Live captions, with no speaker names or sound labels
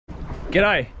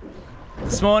G'day.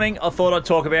 This morning I thought I'd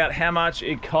talk about how much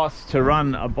it costs to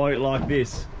run a boat like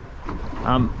this.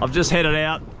 I've just headed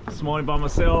out this morning by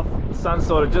myself. The sun's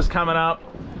sort of just coming up,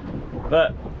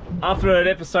 but after an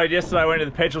episode yesterday I went to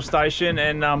the petrol station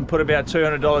and put about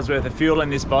 $200 worth of fuel in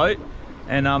this boat,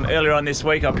 and earlier on this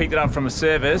week I picked it up from a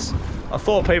service. I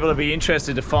thought people would be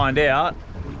interested to find out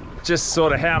just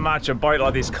sort of how much a boat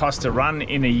like this costs to run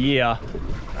in a year.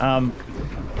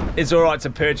 It's all right to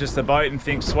purchase the boat and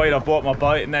think, sweet, I bought my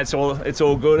boat and that's all, it's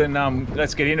all good, and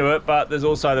let's get into it. But there's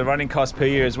also the running cost per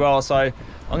year as well, so I'm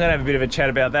going to have a bit of a chat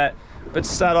about that. But to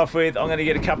start off with, I'm going to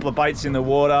get a couple of baits in the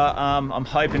water. I'm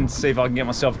hoping to see if I can get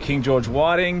myself a King George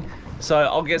whiting. So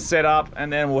I'll get set up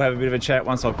and then we'll have a bit of a chat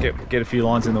once I get a few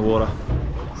lines in the water.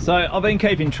 So I've been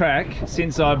keeping track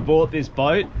since I bought this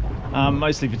boat,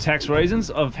 mostly for tax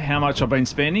reasons, of how much I've been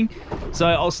spending. So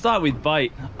I'll start with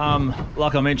bait.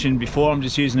 Like I mentioned before, I'm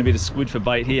just using a bit of squid for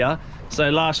bait here. So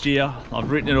last year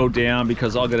I've written it all down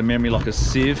because I've got a memory like a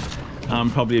sieve.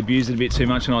 Probably abused it a bit too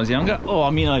much when I was younger. Oh,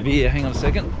 I'm in over here, hang on a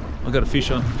second. I've got a fish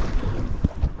on.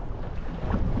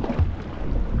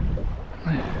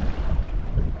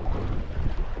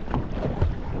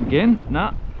 Again,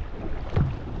 nah.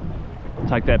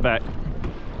 Take that back.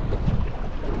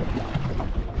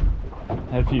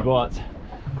 Had a few bites.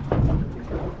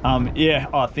 Yeah,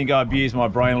 I think I abused my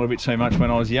brain a little bit too much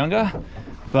when I was younger,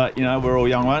 but you know, we're all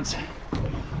young once.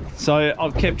 So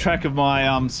I've kept track of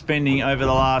my spending over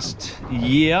the last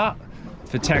year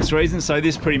for tax reasons. So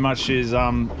this pretty much is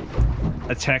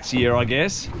a tax year, I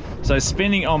guess. So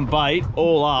spending on bait,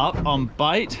 all up on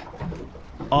bait,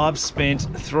 I've spent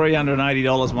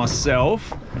 $380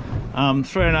 myself.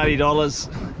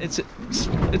 $380,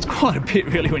 it's quite a bit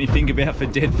really when you think about for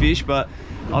dead fish, but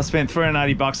I spent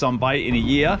 $380 on bait in a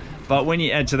year. But when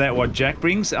you add to that what Jack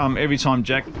brings, every time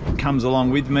Jack comes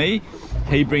along with me,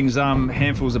 he brings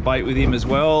handfuls of bait with him as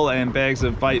well, and bags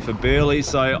of bait for Burley.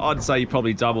 So I'd say you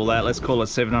probably double that. Let's call it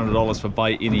 $700 for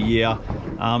bait in a year.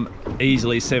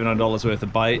 Easily $700 worth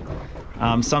of bait.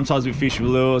 Sometimes we fish with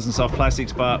lures and soft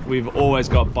plastics, but we've always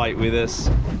got bait with us.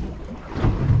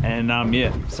 And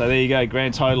yeah, so there you go,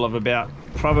 grand total of about,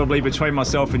 probably between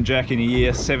myself and Jack in a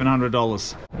year,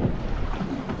 $700.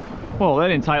 Well, that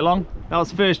didn't take long. That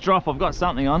was first drop. I've got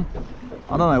something on.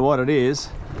 I don't know what it is.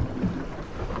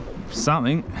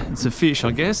 Something. It's a fish,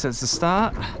 I guess. That's the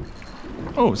start.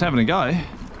 Oh, it's having a go.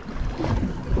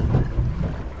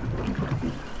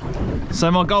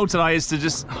 So my goal today is to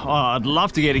just, I'd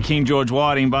love to get a King George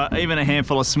whiting, but even a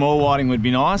handful of small whiting would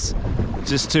be nice.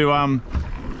 Just to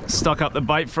stock up the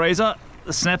bait freezer.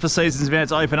 The snapper season's about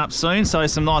to open up soon, so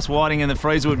some nice whiting in the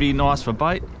freezer would be nice for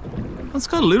bait. It's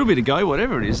got a little bit of go,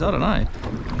 whatever it is, I don't know.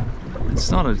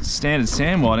 It's not a standard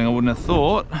sand whiting, I wouldn't have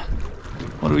thought.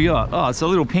 What do we got? Oh, it's a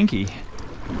little pinky.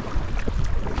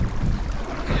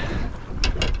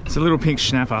 It's a little pink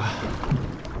snapper.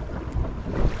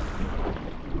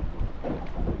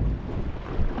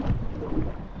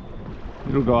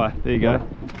 Little guy, there you go.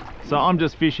 So I'm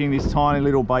just fishing this tiny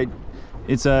little bait.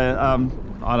 It's a,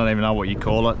 I don't even know what you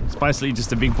call it. It's basically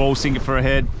just a big ball sinker for a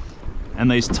head and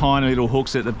these tiny little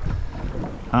hooks at the,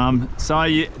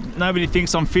 nobody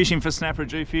thinks I'm fishing for snapper or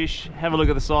jewfish. Have a look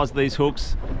at the size of these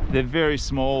hooks. They're very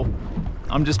small.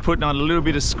 I'm just putting on a little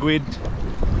bit of squid.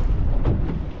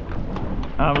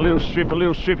 A little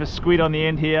strip of squid on the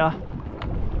end here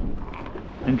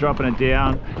and dropping it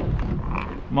down.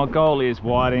 My goal is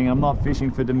whiting. I'm not fishing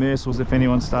for demersals if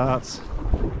anyone starts.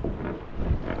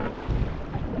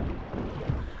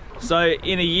 So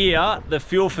in a year, the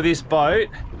fuel for this boat,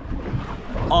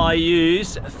 I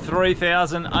used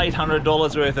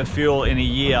 $3,800 worth of fuel in a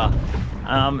year.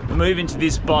 Moving to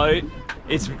this boat,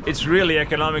 it's really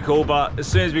economical, but as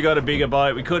soon as we got a bigger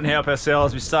boat, we couldn't help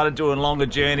ourselves. We started doing longer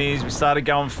journeys, we started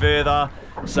going further,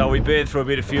 so we burned through a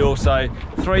bit of fuel. So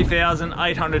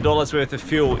 $3,800 worth of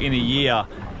fuel in a year.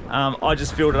 I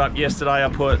just filled it up yesterday. I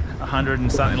put 100 and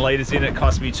something litres in. It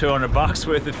cost me $200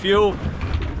 worth of fuel.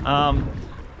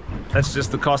 That's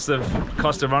just the cost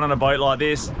of running a boat like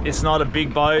this. It's not a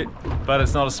big boat, but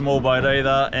it's not a small boat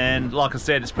either. And like I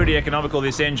said, it's pretty economical,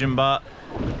 this engine, but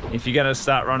if you're gonna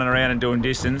start running around and doing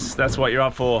distance, that's what you're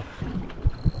up for.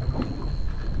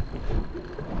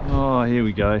 Oh, here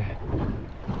we go.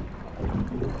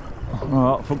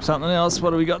 All right, hook something else.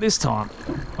 What do we got this time?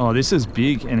 Oh, this is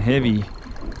big and heavy.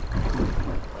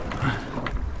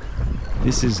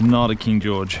 This is not a King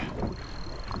George.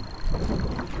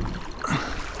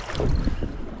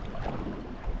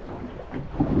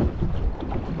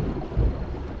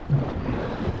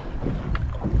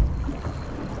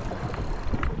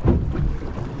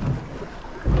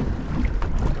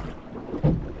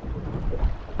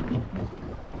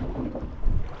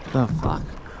 The fuck?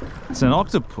 It's an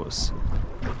octopus.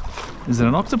 Is it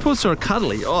an octopus or a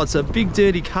cuddly? Oh, it's a big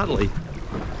dirty cuddly.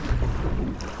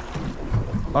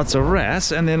 Oh, it's a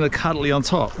wrasse and then a cuddly on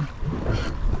top.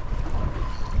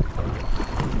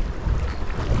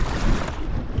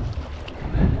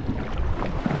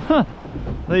 Huh.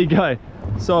 There you go.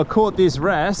 So I caught this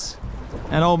wrasse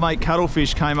and old mate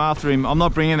Cuttlefish came after him. I'm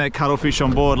not bringing that cuttlefish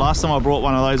on board. Last time I brought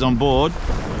one of those on board,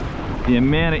 the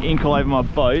amount of ink all over my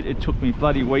boat, it took me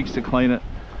bloody weeks to clean it.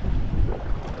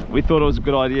 We thought it was a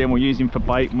good idea and we'll use him for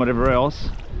bait and whatever else.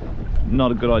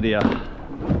 Not a good idea.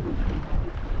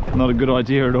 Not a good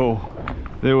idea at all.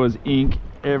 There was ink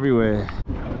everywhere.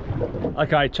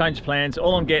 Okay, change plans.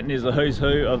 All I'm getting is the who's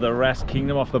who of the wrasse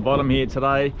kingdom off the bottom here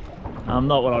today.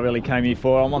 Not what I really came here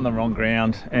for. I'm on the wrong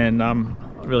ground and I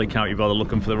really can't be bothered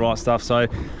looking for the right stuff. So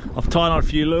I've tied on a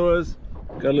few lures.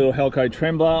 Got a little Helco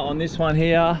Trembler on this one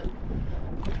here.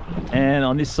 And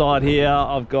on this side here,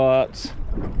 I've got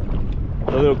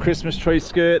a little Christmas tree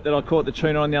skirt that I caught the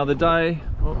tuna on the other day.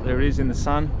 Oh, there it is in the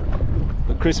sun.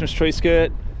 The Christmas tree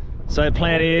skirt. So the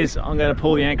plan is I'm going to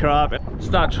pull the anchor up,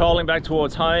 start trolling back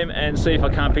towards home and see if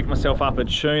I can't pick myself up a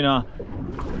tuna.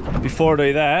 Before I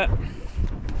do that,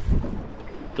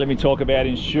 let me talk about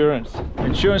insurance.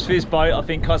 Insurance for this boat I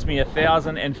think cost me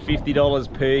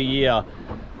 $1,050 per year.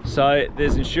 So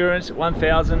there's insurance,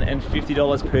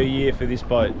 $1,050 per year for this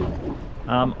boat.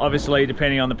 Obviously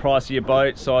depending on the price of your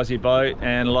boat, size of your boat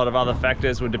and a lot of other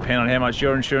factors would depend on how much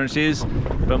your insurance is,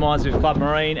 but mine's with Club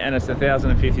Marine and it's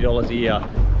 $1,050 a year.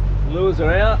 Lures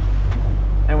are out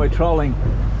and we're trolling.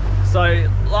 So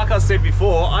like I said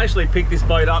before, I actually picked this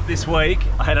boat up this week.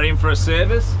 I had it in for a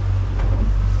service.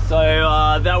 So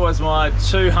that was my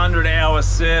 200-hour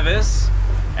service,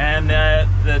 and the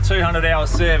 200-hour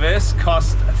service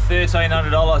cost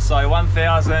 $1,300, so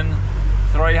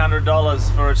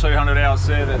 $1,300 for a 200-hour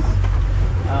service.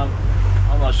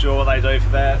 I'm not sure what they do for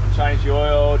that. Change the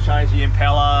oil, change the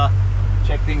impeller,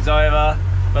 check things over.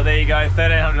 But there you go,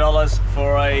 $1,300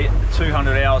 for a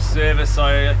 200-hour service.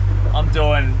 So I'm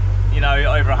doing, you know,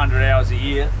 over 100 hours a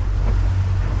year.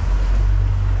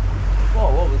 Whoa,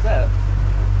 what was that?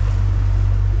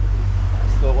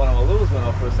 Thought one of my lures went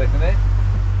off for a second there.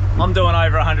 I'm doing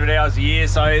over 100 hours a year,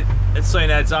 so it soon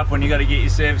adds up when you got to get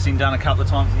your servicing done a couple of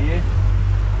times a year.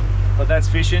 But that's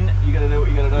fishing, you got to do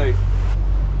what you got to do.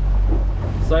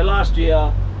 So last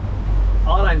year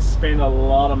I don't spend a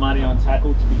lot of money on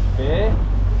tackle, to be fair.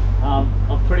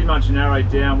 I've pretty much narrowed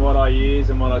down what I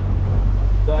use and what I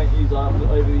don't use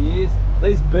over the years.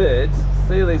 These birds,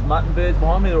 see these mutton birds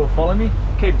behind me that will follow me?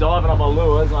 Keep diving on my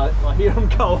lures, I hear them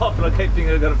go off and I keep thinking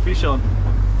I've got a fish on.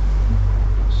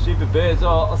 Stupid birds.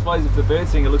 Oh, I suppose if the birds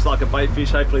sing, it looks like a bait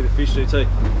fish. Hopefully the fish do too.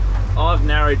 I've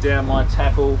narrowed down my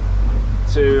tackle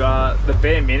to the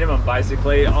bare minimum.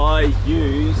 Basically, I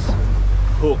use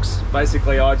hooks.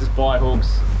 Basically, I just buy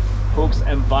hooks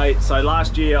and bait. So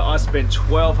last year I spent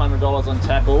 $1,200 on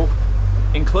tackle,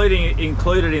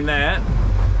 included in that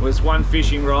was one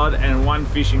fishing rod and one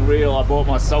fishing reel. I bought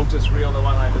my Saltus reel, the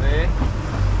one over there,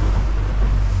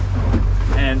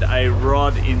 and a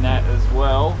rod in that as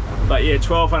well. But yeah,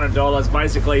 $1,200.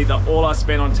 Basically all I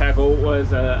spent on tackle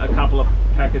was a couple of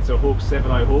packets of hooks,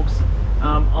 7/0 hooks.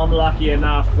 I'm lucky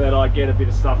enough that I get a bit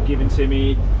of stuff given to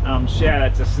me. Shout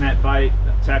out to Snapbait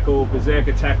Tackle,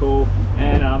 Berserker Tackle,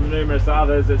 and numerous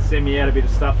others that send me out a bit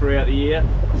of stuff throughout the year.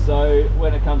 So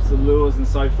when it comes to lures and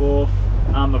so forth,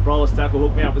 my brother's Tackle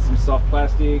hooked me up with some soft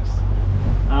plastics.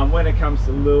 When it comes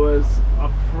to lures,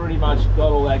 I've pretty much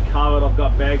got all that covered. I've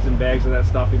got bags and bags of that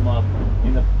stuff in the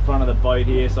front of the boat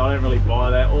here, so I don't really buy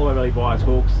that. All I really buy is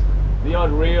hooks. The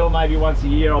odd reel, maybe once a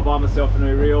year I'll buy myself a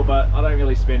new reel, but I don't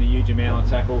really spend a huge amount on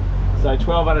tackle. So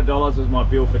 $1,200 was my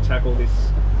bill for tackle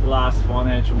this last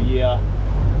financial year.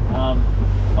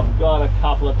 I've got a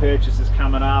couple of purchases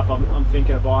coming up. I'm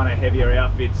thinking of buying a heavier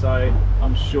outfit, so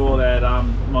I'm sure that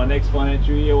my next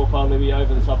financial year will probably be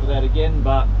over the top of that again,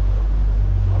 but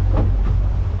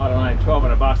I don't know,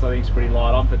 $1,200 I think is pretty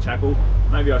light on for tackle.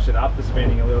 Maybe I should up the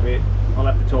spending a little bit. I'll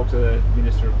have to talk to the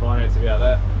Minister of Finance about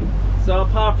that. So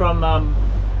apart from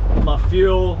my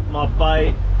fuel, my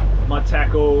bait, my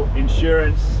tackle,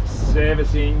 insurance,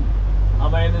 servicing, I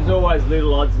mean, there's always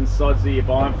little odds and sods that you're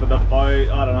buying for the boat.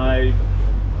 I don't know,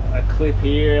 a clip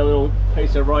here, a little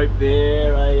piece of rope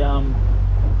there, a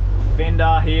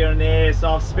fender here and there.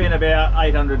 So I've spent about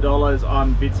 $800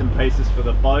 on bits and pieces for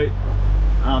the boat.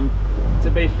 To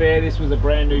be fair, this was a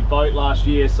brand new boat last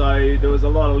year, so there was a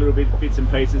lot of little bits and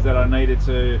pieces that I needed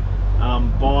to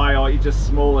buy, or just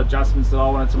small adjustments that I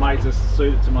wanted to make to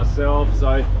suit it to myself.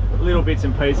 So little bits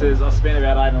and pieces. I spent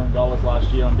about $800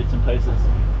 last year on bits and pieces.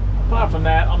 apart from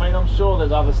that, I mean, I'm sure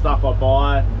there's other stuff I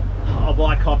buy. I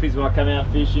buy coffees when I come out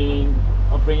fishing.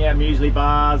 I bring out muesli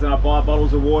bars and I buy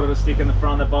bottles of water to stick in the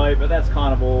front of the boat, but that's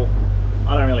kind of all.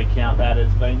 I don't really count that as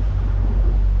being.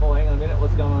 Oh, hang on a minute,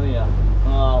 what's going on here?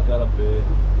 Oh, I've got a bird.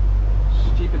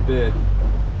 Stupid bird.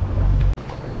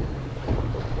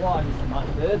 Why, Mr. Mutt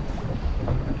Bird?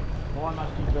 Why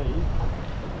must you be?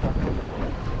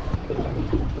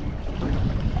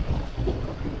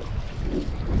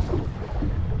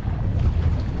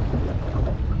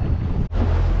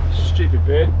 Stupid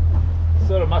bird.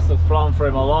 Sort of must have flown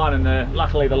through my line, and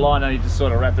luckily the line only just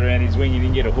sort of wrapped around his wing. He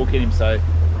didn't get a hook in him, so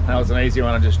that was an easy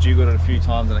one. I just jiggled it a few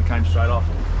times and it came straight off.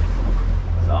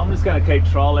 So I'm just going to keep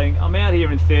trolling. I'm out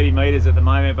here in 30 metres at the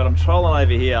moment, but I'm trolling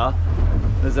over here.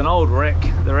 There's an old wreck,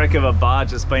 the wreck of a barge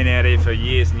that's been out here for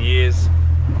years and years,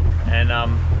 and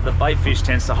the bait fish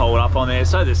tends to hold up on there.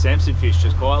 So does Samson fish,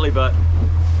 just quietly, but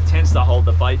it tends to hold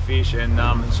the bait fish, and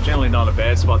it's generally not a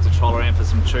bad spot to troll around for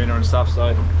some tuna and stuff.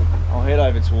 So I'll head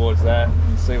over towards that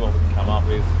and see what we can come up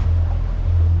with.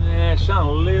 Yeah, showing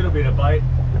a little bit of bait.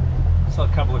 Saw a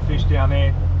couple of fish down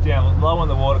there, down low on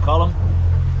the water column.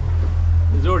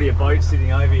 There's already a boat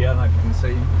sitting over here. I don't know if you can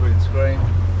see through the screen.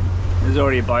 There's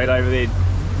already a boat over there.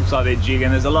 Looks like they're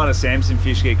jigging. There's a lot of Samson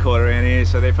fish get caught around here,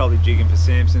 so they're probably jigging for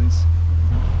Samsons.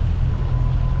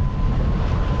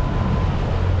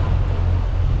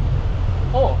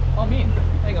 Oh, I'm in.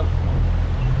 Hang on.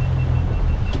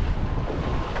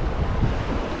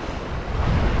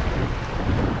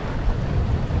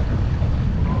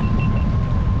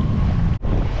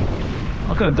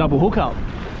 I've got a double hook up.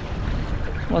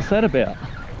 What's that about?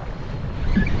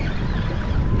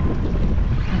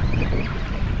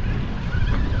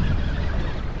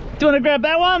 Do you want to grab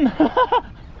that one?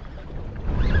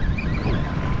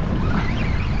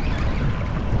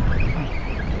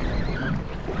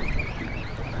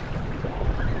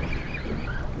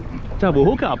 Double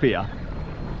hook up here.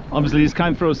 Obviously just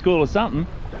came through a school or something.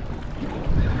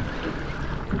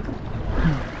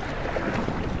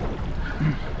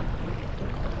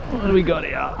 What do we got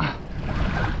here?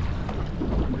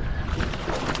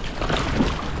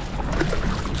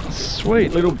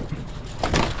 Sweet little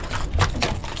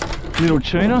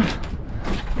tuna.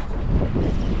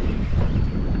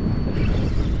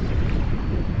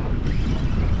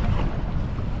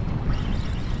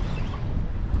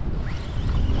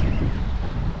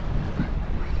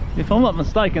 If I'm not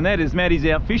mistaken, that is Maddie's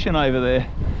out fishing over there.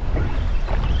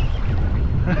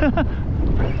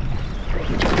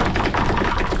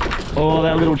 Oh,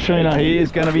 that little tuna here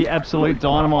is going to be absolute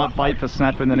dynamite bait for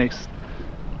snap in the next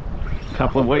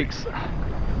couple of weeks.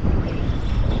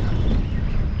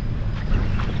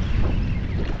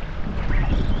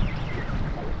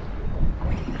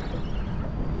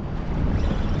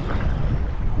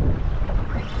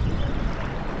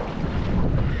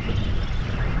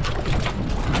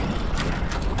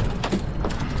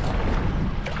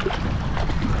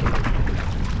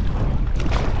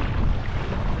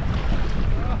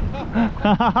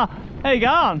 How you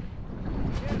going?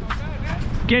 Yeah, not bad, eh?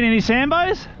 Getting any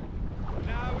sambos?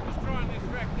 No, we're just trying this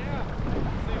wreck now.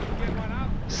 See if we can get one up.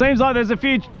 Seems like there's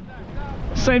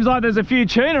a few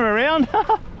tuna around. Yeah,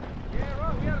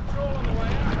 right, we had a trawl on the way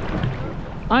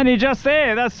out. Only just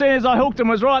there. As soon as I hooked them,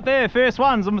 was right there. First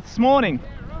ones this morning.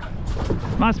 Yeah,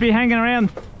 right. Must be hanging around.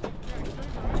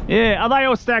 Yeah, are they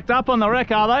all stacked up on the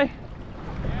wreck, are they?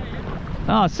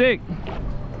 Yeah. Oh, sick.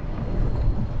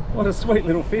 What a sweet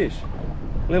little fish.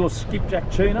 Little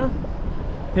skipjack tuna.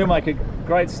 He'll make a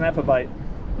great snapper bait.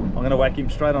 I'm going to whack him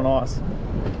straight on ice.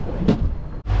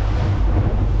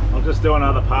 I'll just do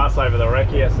another pass over the wreck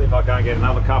here, see if I can't get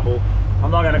another couple.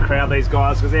 I'm not going to crowd these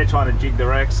guys because they're trying to jig the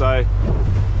wreck, so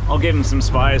I'll give them some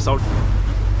space.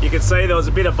 You can see there was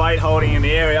a bit of bait holding in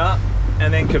the area,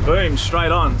 and then kaboom,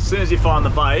 straight on. As soon as you find the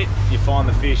bait, you find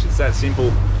the fish. It's that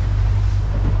simple.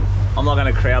 I'm not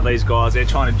going to crowd these guys. They're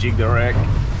trying to jig the wreck.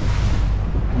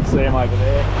 See them over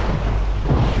there.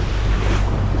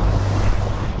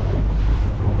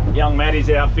 Young Maddie's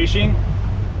out fishing.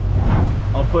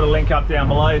 I'll put a link up down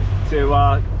below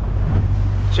to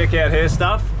check out her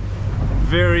stuff.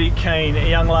 Very keen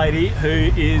young lady who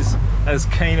is as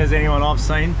keen as anyone I've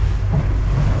seen.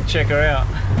 Check her out.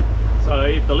 So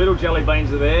if the little jelly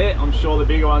beans are there, I'm sure the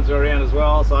bigger ones are around as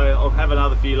well. So I'll have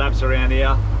another few laps around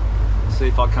here. See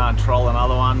if I can't troll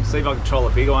another one. See if I can troll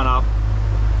a bigger one up.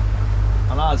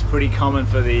 I know it's pretty common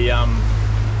for the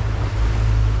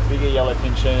bigger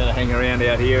yellowfin tuna to hang around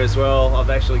out here as well. I've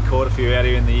actually caught a few out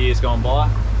here in the years gone by.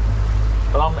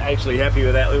 But I'm actually happy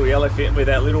with that little yellowfin, with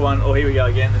that little one. Oh, here we go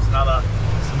again. There's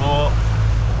some more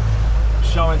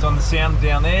showings on the sound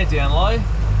down there, down low.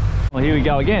 Well, here we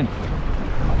go again.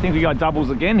 think we got doubles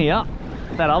again here.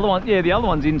 That other one, yeah, the other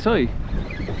one's in too.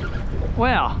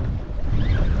 Wow.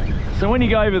 So when you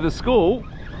go over the school,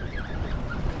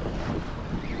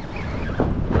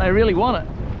 they really want it.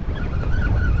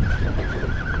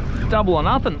 Double or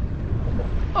nothing.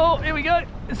 Oh, here we go.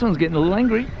 This one's getting a little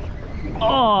angry.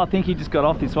 Oh, I think he just got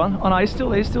off this one. Oh no, he's still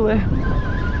there, still there.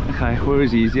 Okay, where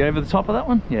is he? Is he over the top of that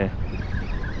one? Yeah.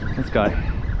 Let's go.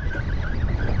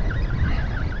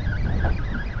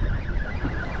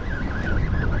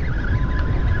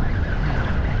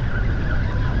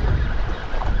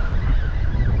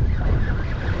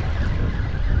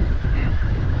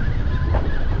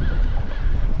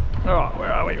 Alright,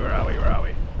 where are we? Where are we? Where are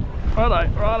we? Righto,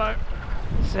 righto.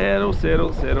 Settle,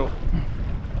 settle, settle.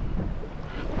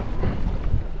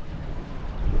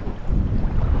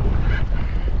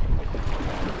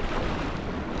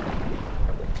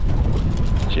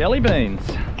 Jelly beans.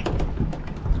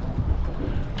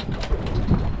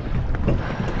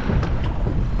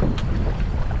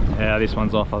 Yeah, this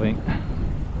one's off, I think.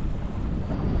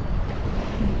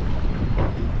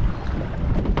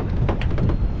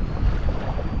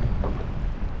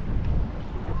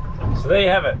 So there you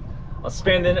have it. I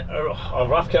spend a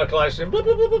rough calculation,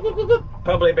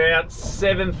 probably about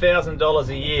 $7,000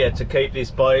 a year to keep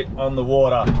this boat on the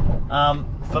water.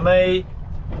 For me,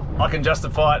 I can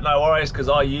justify it, no worries, because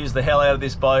I use the hell out of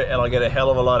this boat and I get a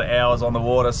hell of a lot of hours on the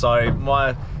water, so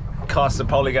my costs are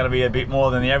probably going to be a bit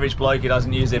more than the average bloke who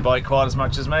doesn't use their boat quite as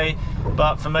much as me.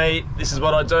 But for me, this is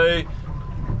what I do.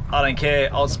 I don't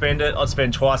care, I'll spend it. I'd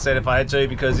spend twice that if I had to,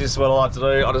 because this is what I like to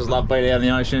do. I just love being out in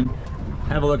the ocean.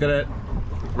 Have a look at it.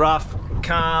 Rough,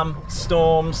 calm,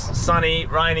 storms, sunny,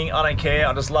 raining, I don't care.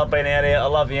 I just love being out here. I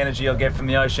love the energy I'll get from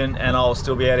the ocean, and I'll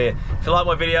still be out here. If you like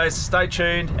my videos, stay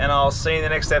tuned, and I'll see you in the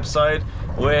next episode,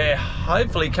 where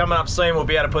hopefully coming up soon we'll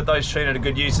be able to put those tuna to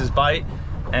good use as bait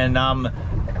and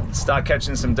start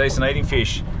catching some decent eating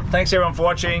fish. Thanks everyone for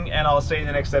watching, and I'll see you in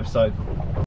the next episode.